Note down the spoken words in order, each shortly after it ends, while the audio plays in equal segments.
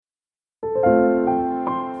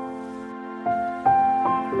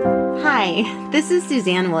Hi, this is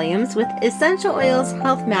Suzanne Williams with Essential Oils,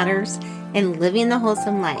 Health Matters, and Living the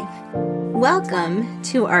Wholesome Life. Welcome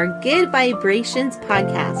to our Good Vibrations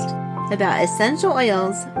podcast about essential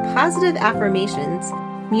oils, positive affirmations,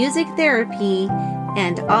 music therapy,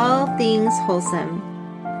 and all things wholesome.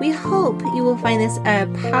 We hope you will find this a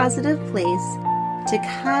positive place to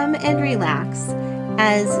come and relax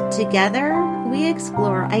as together we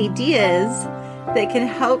explore ideas that can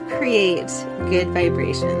help create good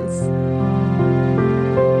vibrations.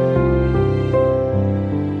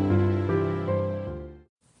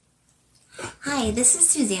 Hi, this is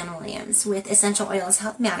Suzanne Williams with Essential Oils,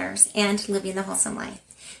 Health Matters, and Living the Wholesome Life.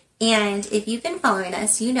 And if you've been following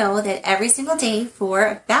us, you know that every single day for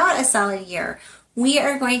about a solid year, we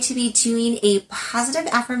are going to be doing a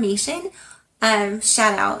positive affirmation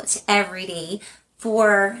shout out every day.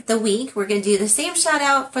 For the week, we're going to do the same shout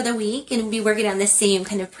out for the week and be working on the same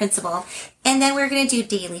kind of principle. And then we're going to do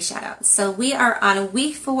daily shout outs. So we are on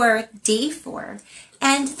week 4, day 4.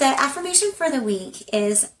 And the affirmation for the week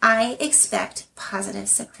is, I expect positive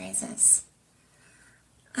surprises.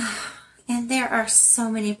 And there are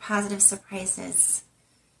so many positive surprises.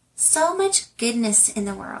 So much goodness in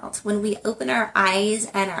the world when we open our eyes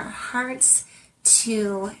and our hearts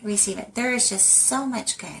to receive it. There is just so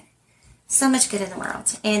much good. So much good in the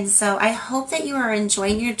world. And so I hope that you are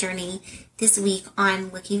enjoying your journey this week on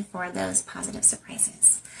looking for those positive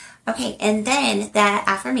surprises. Okay, and then that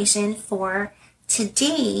affirmation for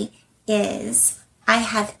today is, I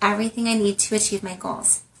have everything I need to achieve my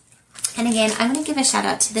goals. And again, I'm going to give a shout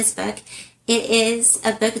out to this book. It is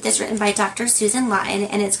a book that's written by Dr. Susan Lawton,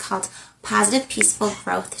 and it's called Positive Peaceful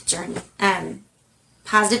Growth Journey.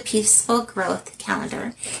 Positive Peaceful Growth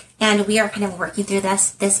Calendar. And we are kind of working through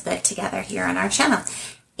this book together here on our channel.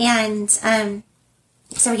 And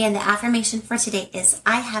so again, the affirmation for today is,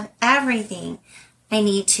 I have everything I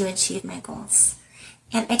need to achieve my goals.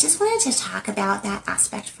 And I just wanted to talk about that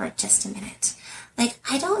aspect for just a minute. Like,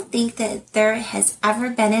 I don't think that there has ever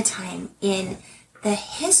been a time in the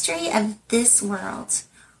history of this world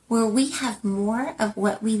where we have more of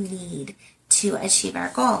what we need to achieve our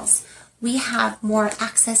goals. We have more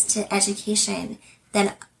access to education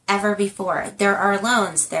than ever before. There are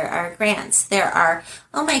loans, there are grants, there are,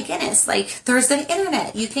 oh my goodness, like there's the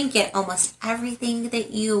internet. You can get almost everything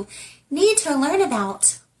that you need to learn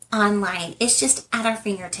about online. It's just at our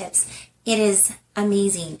fingertips. It is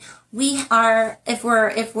amazing. We are, if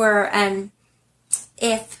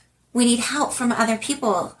we need help from other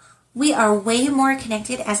people, we are way more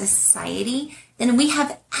connected as a society than we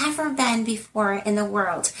have ever been before in the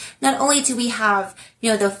world. Not only do we have,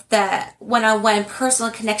 the one-on-one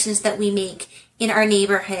personal connections that we make in our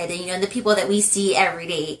neighborhood, and the people that we see every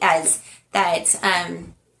day, as that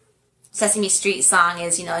Sesame Street song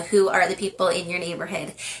is, who are the people in your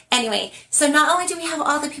neighborhood. Anyway, so not only do we have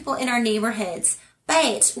all the people in our neighborhoods,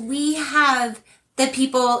 but we have the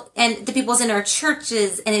people and the peoples in our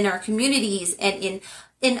churches and in our communities and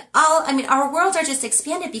our worlds are just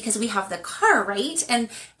expanded because we have the car, right? And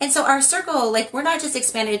so our circle, like, we're not just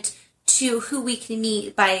expanded to who we can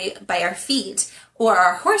meet by our feet or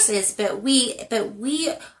our horses, but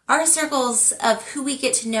our circles of who we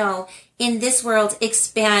get to know in this world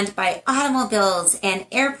expand by automobiles and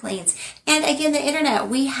airplanes. And again, the internet,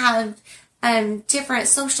 we have different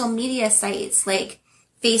social media sites like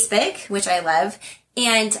Facebook, which I love.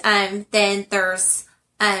 And then there's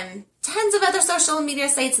tons of other social media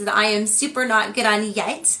sites that I am super not good on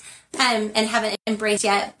yet and haven't embraced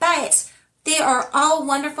yet, but they are all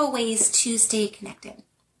wonderful ways to stay connected.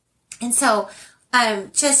 And so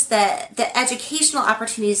just the educational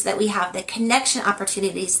opportunities that we have, the connection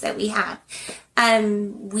opportunities that we have,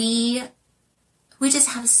 we just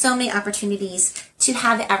have so many opportunities to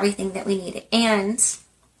have everything that we need. And so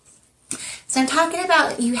I'm talking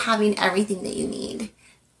about you having everything that you need.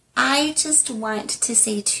 I just want to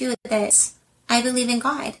say too that I believe in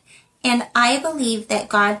God, and I believe that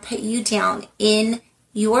God put you down in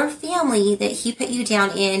your family, that He put you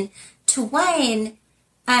down in to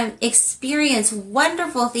experience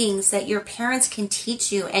wonderful things that your parents can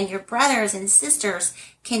teach you and your brothers and sisters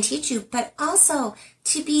can teach you, but also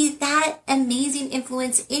to be that amazing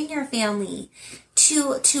influence in your family,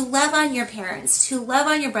 to love on your parents, to love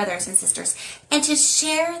on your brothers and sisters, and to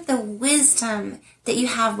share the wisdom that you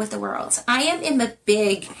have with the world. I am a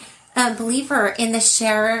big believer in the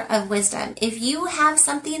share of wisdom. If you have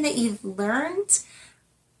something that you've learned,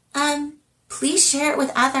 please share it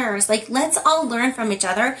with others. Like, let's all learn from each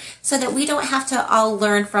other so that we don't have to all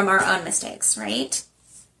learn from our own mistakes, right?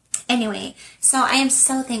 Anyway, so I am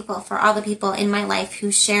so thankful for all the people in my life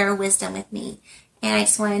who share wisdom with me. And I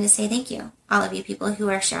just wanted to say thank you. all of you people who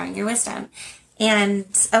are sharing your wisdom. And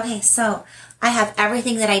okay, so I have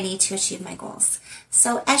everything that I need to achieve my goals.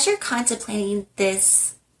 So as you're contemplating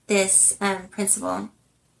this principle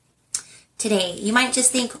today, you might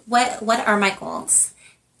just think, what are my goals?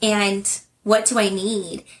 And what do I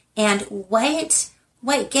need? And what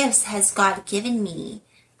gifts has God given me?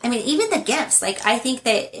 I mean, even the gifts, like I think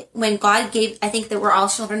that when God gave, I think that we're all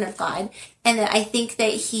children of God, and that I think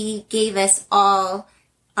that he gave us all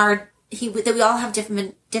that we all have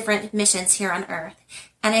different missions here on earth.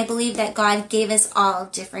 And I believe that God gave us all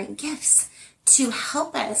different gifts to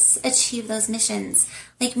help us achieve those missions.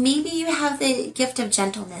 Like maybe you have the gift of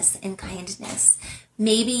gentleness and kindness.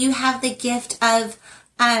 Maybe you have the gift of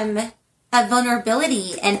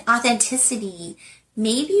vulnerability and authenticity.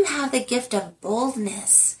 Maybe you have the gift of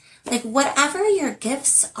boldness. Like whatever your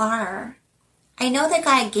gifts are, I know that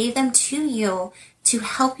God gave them to you to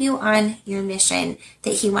help you on your mission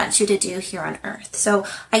that he wants you to do here on earth. So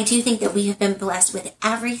I do think that we have been blessed with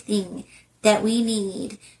everything that we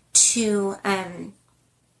need to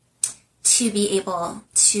be able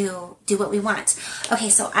to do what we want. Okay,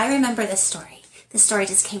 so I remember this story. This story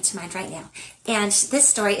just came to mind right now. And this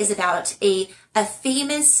story is about a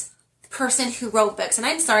famous person who wrote books. And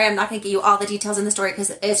I'm sorry, I'm not going to give you all the details in the story because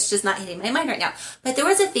it's just not hitting my mind right now. But there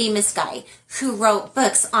was a famous guy who wrote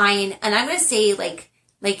books on, and I'm going to say like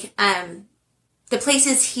the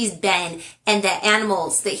places he's been and the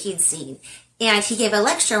animals that he'd seen. And he gave a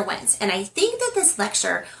lecture once. And I think that this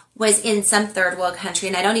lecture was in some third world country.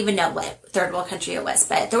 And I don't even know what third world country it was.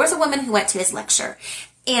 But there was a woman who went to his lecture.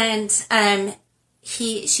 And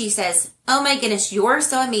she says, "Oh my goodness, you're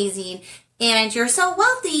so amazing. And you're so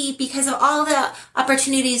wealthy because of all the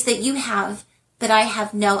opportunities that you have, but I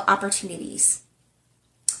have no opportunities."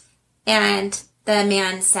 And the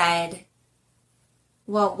man said,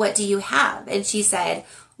 "Well, what do you have?" And she said,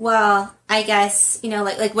 "Well, I guess,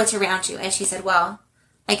 like what's around you?" And she said, "Well,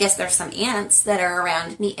 I guess there's some ants that are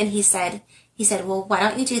around me." And he said, "Well, why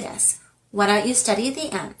don't you do this? Why don't you study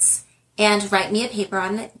the ants and write me a paper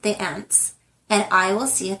on the ants, and I will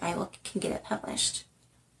see if I can get it published."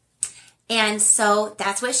 And so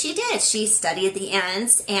that's what she did. She studied the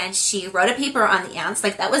ants and she wrote a paper on the ants.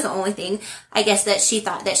 Like that was the only thing, I guess, that she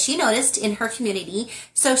thought that she noticed in her community.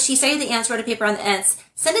 So she studied the ants, wrote a paper on the ants,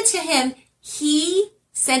 sent it to him. He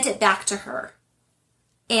sent it back to her.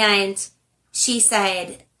 And she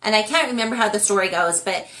said, and I can't remember how the story goes,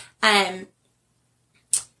 but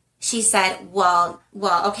she said, well,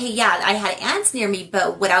 okay, yeah, I had ants near me,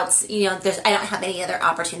 but what else? I don't have any other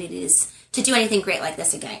opportunities to do anything great like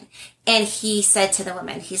this again. And he said to the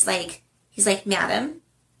woman, he's like, "Madam,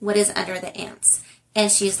 what is under the ants?" And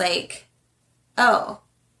she's like, "Oh,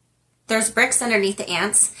 there's bricks underneath the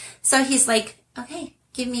ants." So he's like, "Okay,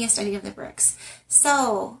 give me a study of the bricks."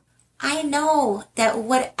 So I know that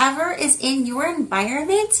whatever is in your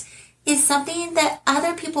environment is something that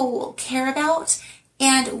other people will care about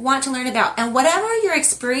and want to learn about. And whatever your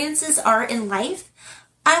experiences are in life,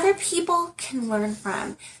 other people can learn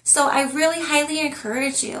from. So I really highly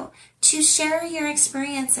encourage you to share your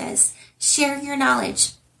experiences, share your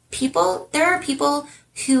knowledge. There are people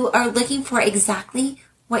who are looking for exactly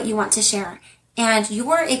what you want to share. And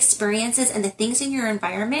your experiences and the things in your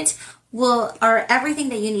environment are everything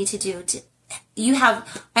that you need to do. I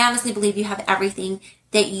honestly believe you have everything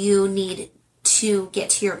that you need to get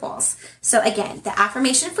to your goals. So again, the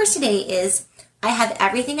affirmation for today is, I have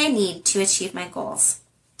everything I need to achieve my goals.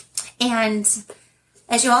 And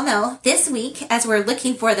as you all know, this week, as we're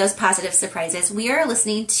looking for those positive surprises, we are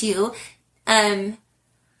listening to,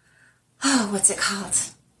 what's it called?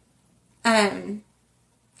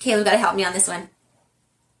 Caleb, gotta help me on this one.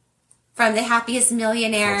 From The Happiest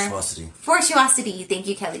Millionaire. Fortuosity. Thank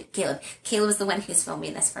you, Caleb. Caleb is the one who's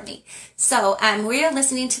filming this for me. So, we are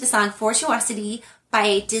listening to the song Fortuosity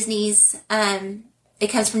by Disney's, it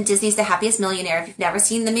comes from Disney's The Happiest Millionaire. If you've never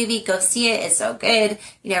seen the movie, go see it. It's so good.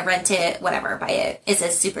 Rent it, whatever, buy it. It's a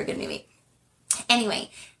super good movie. Anyway,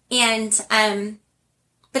 and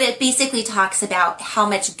but it basically talks about how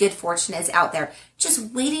much good fortune is out there,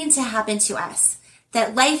 just waiting to happen to us.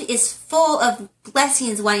 That life is full of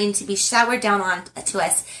blessings wanting to be showered down on to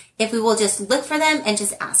us if we will just look for them and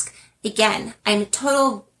just ask. Again, I'm a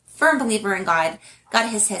total firm believer in God. God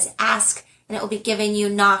says, ask and it will be given you,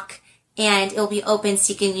 knock and it will be open,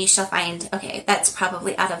 seek and you shall find. Okay, that's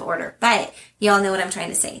probably out of order, but you all know what I'm trying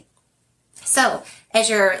to say. So, as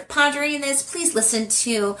you're pondering this, please listen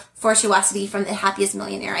to Fortuosity from The Happiest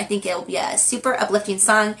Millionaire. I think it will be a super uplifting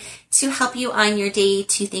song to help you on your day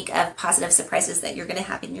to think of positive surprises that you're going to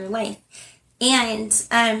have in your life. And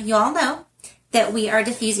you all know that we are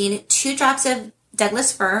diffusing 2 drops of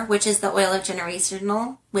Douglas fir, which is the oil of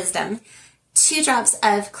generational wisdom, 2 drops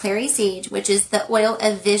of clary sage, which is the oil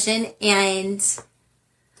of vision and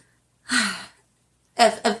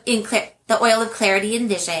the oil of clarity and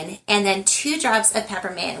vision, and then 2 drops of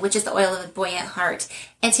peppermint, which is the oil of a buoyant heart.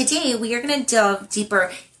 And today we are going to delve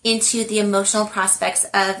deeper into the emotional prospects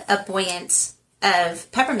of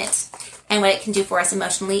of peppermint and what it can do for us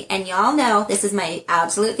emotionally. And y'all know this is my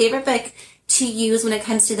absolute favorite book to use when it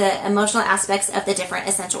comes to the emotional aspects of the different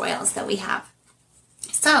essential oils that we have.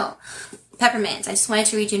 So, peppermint, I just wanted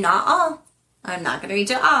to read you not all. I'm not going to read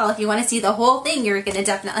you all. If you want to see the whole thing, you're going to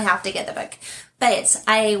definitely have to get the book. But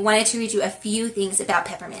I wanted to read you a few things about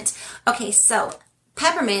peppermint. Okay, so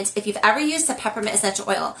peppermint, if you've ever used a peppermint essential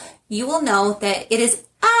oil, you will know that it is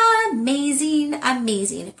amazing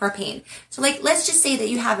for pain. So like, let's just say that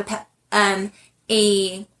you have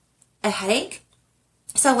a headache.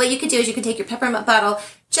 So what you could do is you can take your peppermint bottle,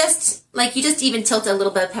 you just even tilt a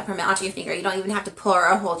little bit of peppermint onto your finger. You don't even have to pour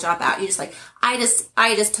a whole drop out. You just I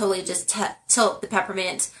just totally just tilt the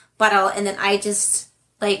peppermint bottle, and then I just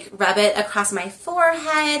rub it across my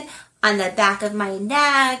forehead, on the back of my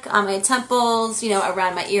neck, on my temples,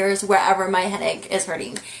 around my ears, wherever my headache is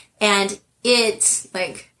hurting. And it's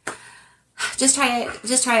just try it.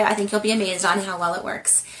 I think you'll be amazed on how well it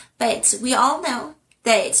works. But we all know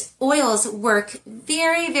that oils work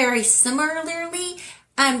very, very similarly,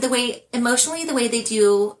 the way they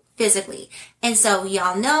do physically. And so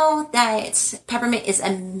y'all know that peppermint is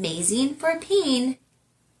amazing for pain,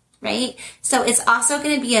 right? So it's also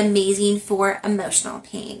going to be amazing for emotional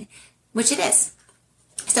pain, which it is.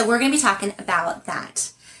 So we're going to be talking about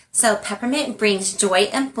that. So peppermint brings joy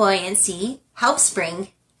and buoyancy, helps bring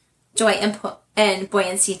joy and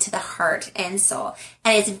buoyancy to the heart and soul.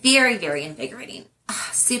 And it's very, very invigorating.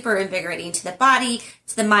 Super invigorating to the body,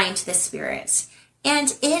 to the mind, to the spirit.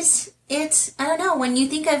 And it's, I don't know, when you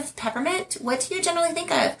think of peppermint, what do you generally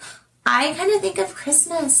think of? I kind of think of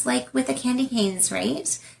Christmas, with the candy canes,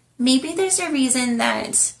 right? Maybe there's a reason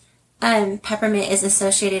that peppermint is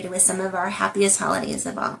associated with some of our happiest holidays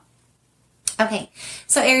of all. Okay,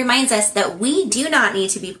 so it reminds us that we do not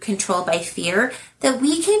need to be controlled by fear, that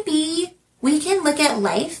we can look at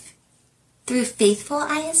life through faithful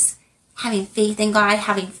eyes, having faith in God,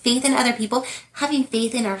 having faith in other people, having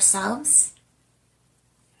faith in ourselves,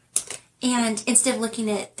 and instead of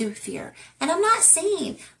looking at it through fear. And I'm not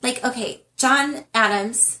saying, John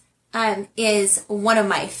Adams is one of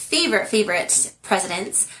my favorite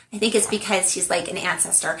presidents. I think it's because he's an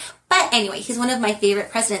ancestor. But anyway, he's one of my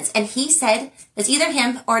favorite presidents. And he said, it's either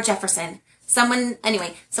him or Jefferson. Someone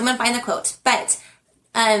find the quote. But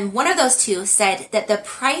one of those two said that the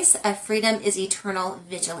price of freedom is eternal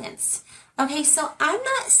vigilance. Okay, so I'm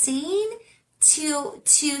not saying to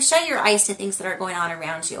shut your eyes to things that are going on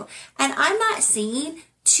around you. And I'm not saying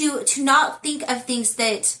to not think of things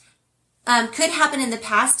that could happen in the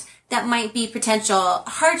past that might be potential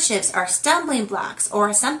hardships or stumbling blocks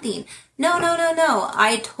or something. No.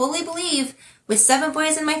 I totally believe, with 7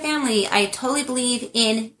 boys in my family, I totally believe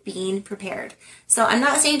in being prepared. So I'm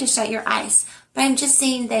not saying to shut your eyes, but I'm just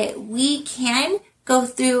saying that we can go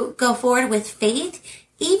forward with faith,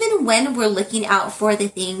 even when we're looking out for the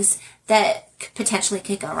things that potentially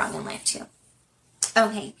could go wrong in life too.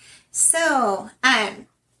 Okay, so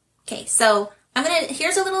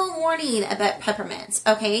here's a little warning about peppermint,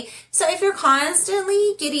 okay? So if you're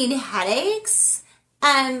constantly getting headaches,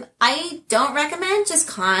 I don't recommend just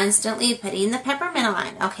constantly putting the peppermint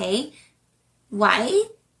on, okay? Why?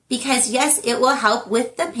 Because yes, it will help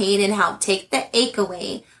with the pain and help take the ache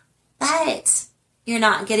away, but you're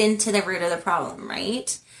not getting to the root of the problem,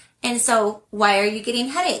 right? And so why are you getting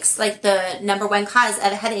headaches? The number one cause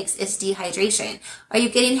of headaches is dehydration. Are you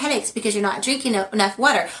getting headaches because you're not drinking enough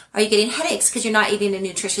water? Are you getting headaches because you're not eating a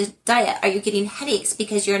nutritious diet? Are you getting headaches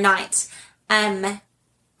because you're not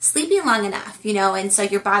sleeping long enough, and so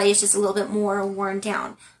your body is just a little bit more worn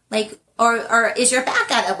down? Or is your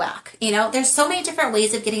back out of whack? There's so many different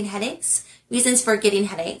ways of getting headaches, reasons for getting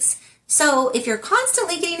headaches. So if you're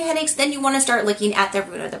constantly getting headaches, then you want to start looking at the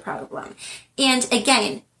root of the problem. And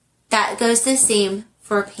again, that goes the same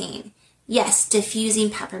for pain. Yes, diffusing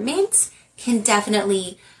peppermint can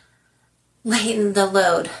definitely lighten the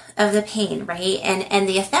load of the pain, right? And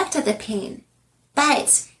the effect of the pain.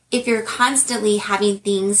 But if you're constantly having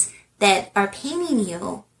things that are paining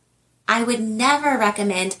you, I would never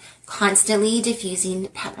recommend constantly diffusing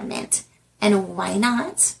peppermint. And why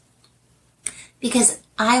not? Because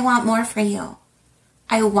I want more for you.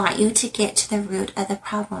 I want you to get to the root of the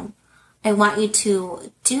problem. I want you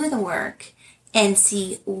to do the work and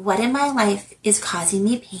see what in my life is causing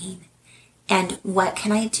me pain and what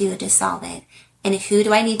can I do to solve it. and who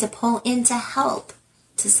do I need to pull in to help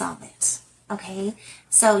to solve it? Okay,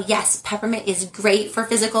 so yes, peppermint is great for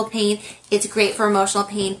physical pain. It's great for emotional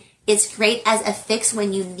pain. It's great as a fix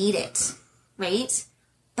when you need it, right?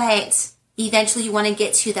 But eventually you want to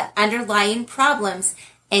get to the underlying problems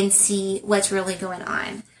and see what's really going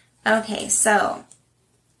on. Okay, so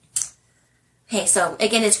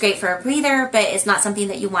again, it's great for a breather, but it's not something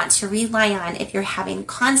that you want to rely on if you're having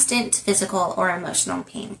constant physical or emotional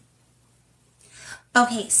pain.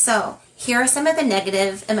 Okay, so here are some of the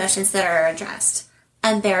negative emotions that are addressed.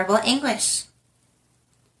 Unbearable anguish,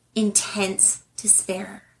 intense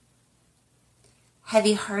despair,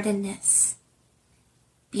 heavy-heartedness,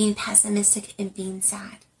 being pessimistic and being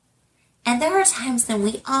sad. And there are times when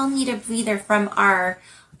we all need a breather from our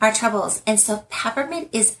troubles. And so peppermint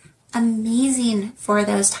is amazing for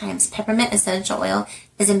those times. Peppermint essential oil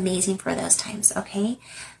is amazing for those times, okay?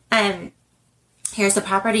 Here's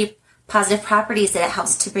the positive properties that it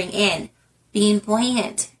helps to bring in. Being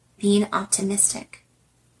buoyant, being optimistic,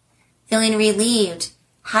 feeling relieved,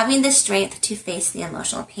 having the strength to face the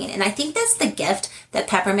emotional pain. And I think that's the gift that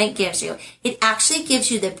peppermint gives you. It actually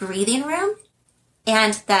gives you the breathing room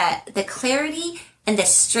and the clarity and the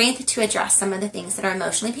strength to address some of the things that are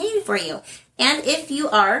emotionally painful for you. And if you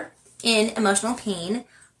are in emotional pain,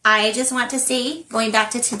 I just want to say, going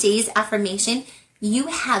back to today's affirmation, you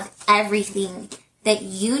have everything that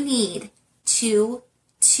you need to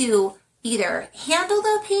either handle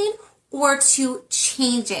the pain or to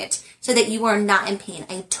change it so that you are not in pain.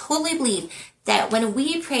 I totally believe that when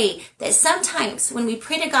we pray, that sometimes when we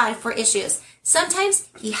pray to God for issues, sometimes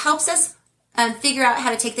He helps us figure out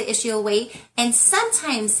how to take the issue away, and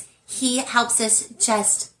sometimes He helps us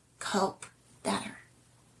just cope better.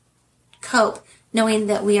 Cope, knowing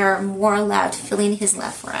that we are more loved, feeling His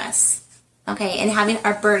love for us, okay, and having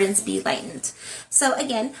our burdens be lightened. So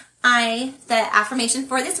again, the affirmation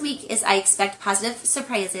for this week is I expect positive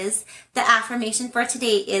surprises. The affirmation for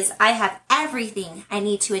today is I have everything I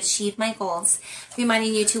need to achieve my goals.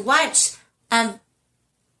 Reminding you to watch, what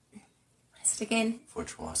is it again?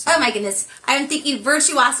 Virtuosity. Oh my goodness. I'm thinking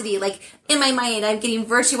virtuosity. Like in my mind, I'm getting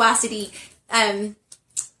virtuosity,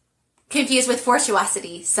 confused with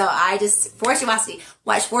fortuosity. So virtuosity.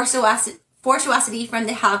 Watch Virtuosity from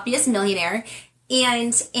The Happiest Millionaire.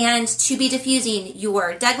 And to be diffusing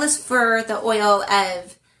your Douglas fir, the oil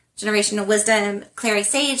of generational wisdom, clary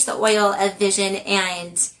sage, the oil of vision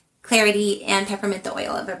and clarity, and peppermint, the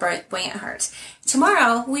oil of a buoyant heart.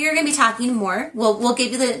 Tomorrow, we are going to be talking more. We'll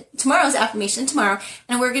give you tomorrow's affirmation tomorrow,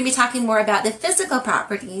 and we're going to be talking more about the physical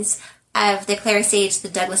properties of the clary sage, the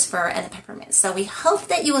Douglas fir, and the peppermint. So we hope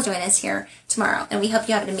that you will join us here tomorrow, and we hope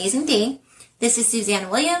you have an amazing day. This is Suzanne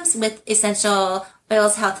Williams with Essential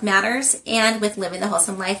Oils Health Matters and with Living the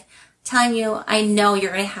Wholesome Life, telling you I know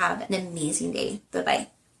you're going to have an amazing day. Bye-bye.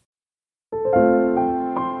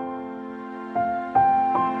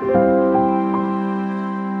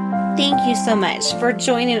 Thank you so much for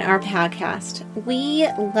joining our podcast. We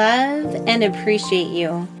love and appreciate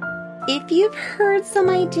you. If you've heard some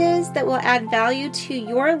ideas that will add value to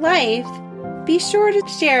your life, be sure to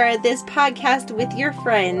share this podcast with your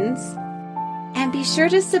friends. And be sure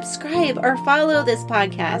to subscribe or follow this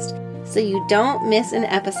podcast so you don't miss an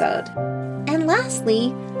episode. And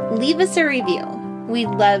lastly, leave us a review. We'd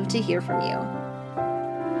love to hear from you.